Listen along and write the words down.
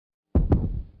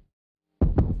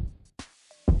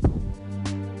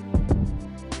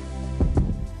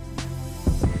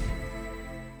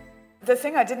The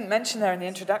thing I didn't mention there in the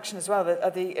introduction as well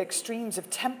are the extremes of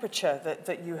temperature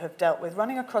that you have dealt with,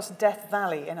 running across Death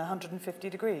Valley in 150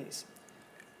 degrees.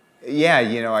 Yeah,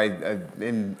 you know, I've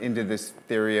been into this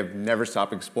theory of never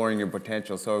stop exploring your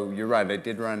potential. So you're right, I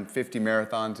did run 50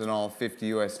 marathons in all 50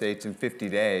 US states in 50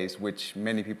 days, which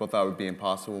many people thought would be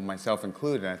impossible, myself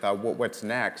included. And I thought, what's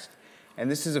next?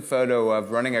 And this is a photo of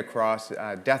running across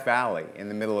Death Valley in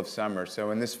the middle of summer.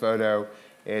 So in this photo,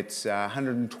 it's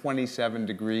 127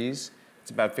 degrees.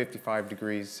 It's about 55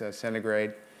 degrees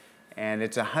centigrade. And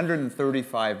it's a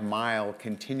 135-mile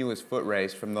continuous foot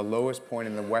race from the lowest point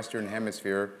in the Western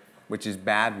Hemisphere, which is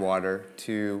Badwater,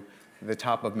 to the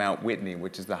top of Mount Whitney,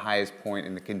 which is the highest point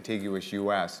in the contiguous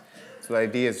U.S. So the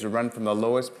idea is to run from the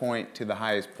lowest point to the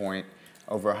highest point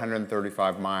over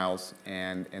 135 miles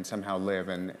and somehow live.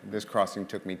 And this crossing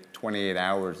took me 28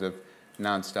 hours of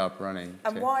nonstop running.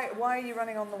 And why are you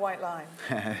running on the white line?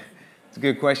 It's a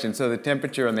good question. So the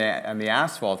temperature on the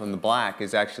asphalt, on the black,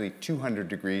 is actually 200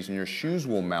 degrees, and your shoes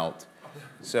will melt.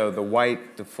 So the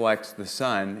white deflects the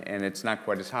sun, and it's not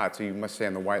quite as hot. So you must stay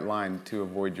on the white line to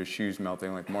avoid your shoes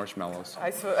melting like marshmallows. I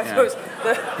thought it was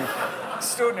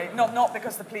extraordinary. Not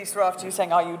because the police were after you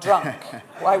saying, "Are you drunk?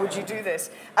 Why would you do this?"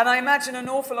 And I imagine an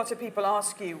awful lot of people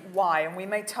ask you why, and we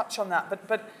may touch on that.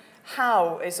 But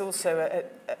how is also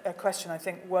a question I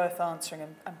think worth answering,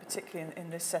 and particularly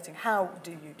in this setting. How do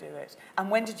you do it?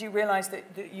 And when did you realize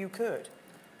that you could?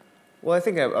 Well, I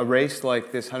think a race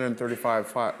like this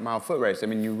 135-mile foot race, I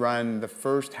mean, you run the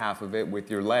first half of it with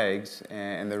your legs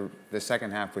and the second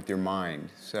half with your mind.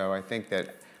 So I think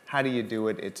that how do you do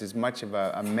it? It's as much of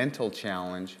a mental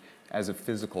challenge as a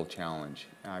physical challenge.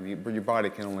 Your body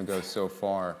can only go so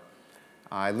far.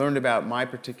 I learned about my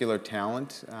particular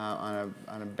talent on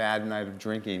a bad night of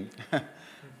drinking.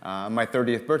 On my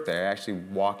 30th birthday, I actually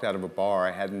walked out of a bar.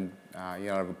 I hadn't,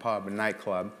 out of a pub, a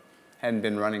nightclub. Hadn't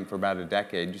been running for about a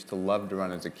decade. Used to love to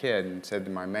run as a kid, and said to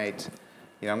my mates,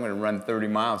 I'm going to run 30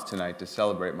 miles tonight to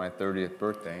celebrate my 30th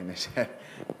birthday. And they said,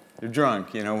 "You're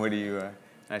drunk, what do you?" And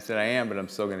I said, "I am, but I'm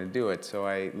still going to do it." So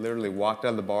I literally walked out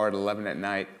of the bar at 11 at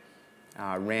night,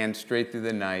 ran straight through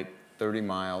the night, 30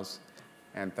 miles,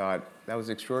 and thought, that was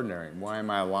extraordinary. Why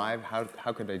am I alive?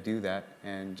 How could I do that?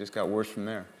 And just got worse from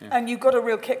there. Yeah. And you got a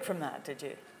real kick from that, did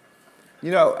you?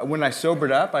 When I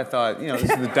sobered up, I thought, this is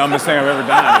the dumbest thing I've ever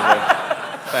done. I was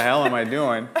like, what the hell am I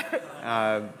doing?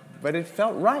 But it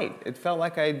felt right. It felt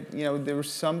like there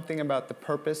was something about the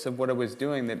purpose of what I was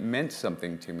doing that meant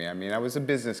something to me. I mean, I was a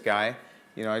business guy.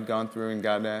 I'd gone through and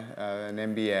gotten an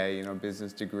MBA,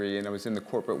 business degree, and I was in the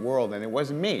corporate world, and it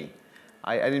wasn't me.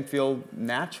 I didn't feel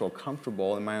natural,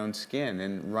 comfortable in my own skin,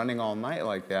 and running all night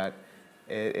like that,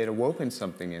 it awoken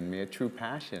something in me, a true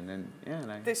passion,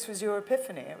 and this was your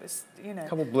epiphany. It was, a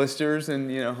couple blisters, and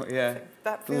that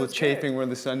a little chafing where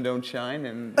the sun don't shine,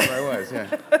 and there I was,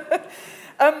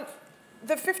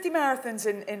 The 50 marathons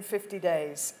in 50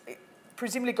 days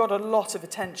presumably got a lot of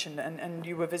attention, and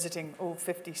you were visiting all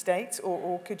 50 states,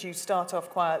 or could you start off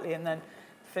quietly and then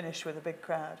finish with a big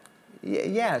crowd?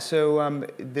 Yeah, so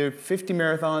there are 50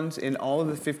 marathons in all of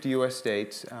the 50 U.S.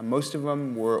 states. Most of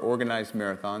them were organized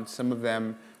marathons. Some of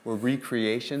them were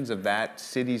recreations of that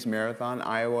city's marathon.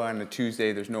 Iowa, on a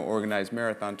Tuesday, there's no organized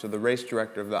marathon, so the race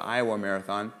director of the Iowa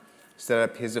Marathon set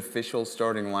up his official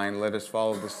starting line, let us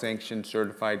follow the sanctioned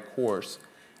certified course,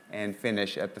 and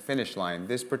finish at the finish line.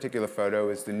 This particular photo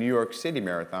is the New York City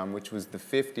Marathon, which was the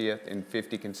 50th in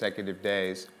 50 consecutive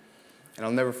days. And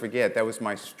I'll never forget, that was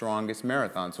my strongest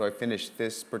marathon. So I finished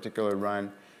this particular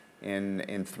run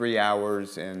in 3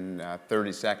 hours and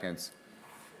 30 seconds,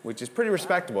 which is pretty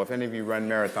respectable if any of you run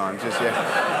marathons.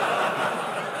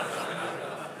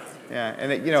 Yeah,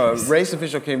 and a race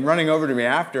official came running over to me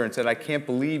after and said, "I can't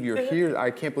believe you're here.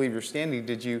 I can't believe you're standing.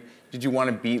 Did you want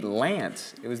to beat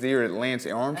Lance?" It was the year that Lance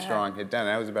Armstrong had done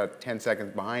it. I was about 10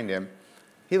 seconds behind him.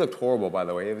 He looked horrible, by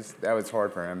the way. That was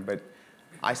hard for him, but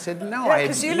I said no. Yeah,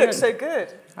 because you look so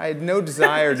good. I had no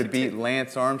desire to beat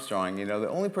Lance Armstrong. The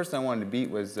only person I wanted to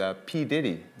beat was P.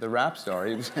 Diddy, the rap star.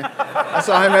 I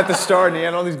saw him at the start, and he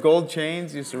had all these gold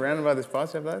chains. He was surrounded by this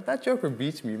boss. I thought, that joker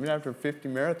beats me. Even after 50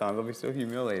 marathons, I'll be so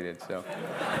humiliated. So,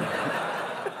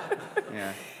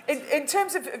 yeah. In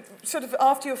terms of sort of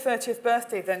after your 30th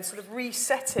birthday, then sort of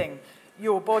resetting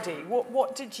your body,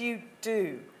 what did you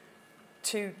do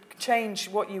to change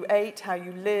what you ate, how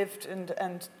you lived,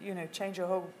 and change your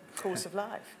whole course of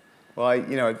life?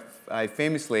 Well, I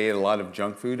famously ate a lot of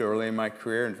junk food early in my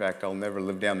career. In fact, I'll never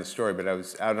live down the story, but I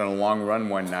was out on a long run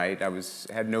one night. I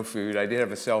had no food. I did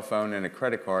have a cell phone and a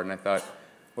credit card, and I thought,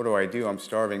 what do I do? I'm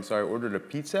starving. So I ordered a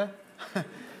pizza.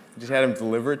 Just had him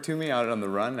deliver it to me out on the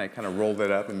run. I kind of rolled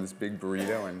it up in this big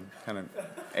burrito and kind of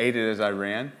ate it as I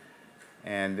ran.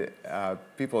 And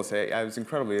people say, I was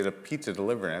incredibly at a pizza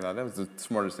delivery. I thought that was the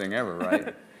smartest thing ever,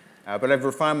 right? But I've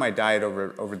refined my diet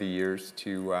over the years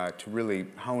to really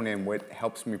hone in what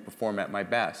helps me perform at my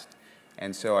best.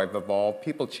 And so I've evolved.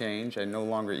 People change. I no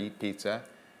longer eat pizza.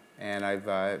 And I've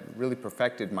really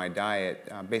perfected my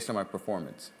diet based on my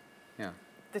performance. Yeah.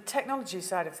 The technology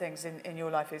side of things in your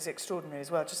life is extraordinary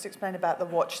as well. Just explain about the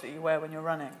watch that you wear when you're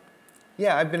running.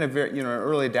 Yeah, I've been an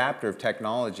early adapter of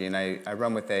technology, and I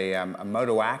run with a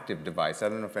Moto Active device. I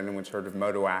don't know if anyone's heard of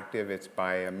Moto Active. It's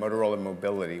by Motorola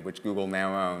Mobility, which Google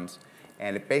now owns,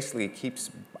 and it basically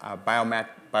keeps a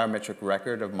biometric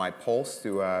record of my pulse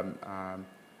through a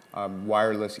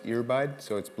wireless earbud,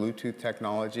 so it's Bluetooth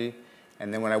technology.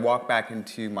 And then when I walk back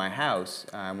into my house,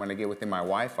 when I get within my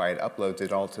Wi-Fi, it uploads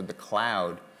it all to the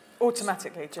cloud.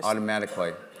 Automatically, just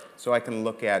automatically. So I can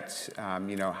look at, how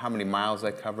many miles I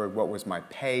covered, what was my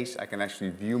pace. I can actually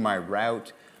view my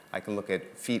route. I can look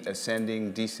at feet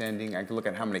ascending, descending. I can look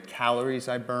at how many calories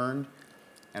I burned.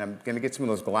 And I'm going to get some of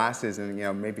those glasses and,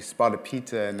 maybe spot a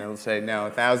pizza, and they'll say, no,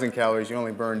 1,000 calories, you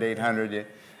only burned 800.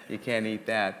 You can't eat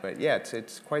that. But yeah,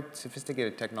 it's quite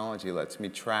sophisticated technology. It lets me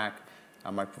track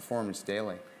my performance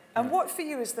daily. And what for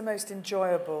you is the most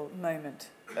enjoyable moment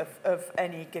of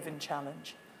any given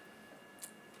challenge?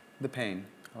 The pain.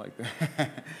 I like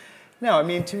that. No, I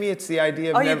mean, to me, it's the idea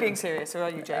of... Are you being serious, or are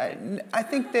you joking? I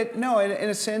think that, no, in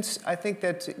a sense, I think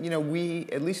that, we,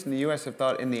 at least in the U.S., have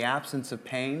thought in the absence of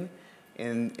pain,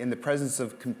 in the presence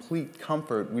of complete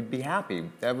comfort, we'd be happy.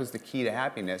 That was the key to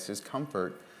happiness, is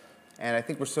comfort. And I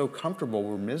think we're so comfortable,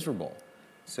 we're miserable.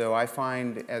 So I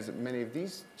find, as many of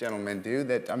these gentlemen do,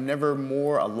 that I'm never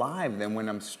more alive than when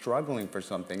I'm struggling for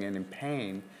something and in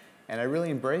pain, and I really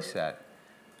embrace that.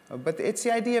 But it's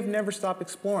the idea of never stop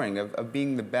exploring, of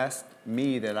being the best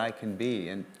me that I can be,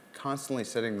 and constantly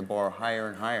setting the bar higher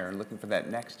and higher and looking for that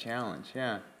next challenge,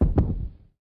 yeah.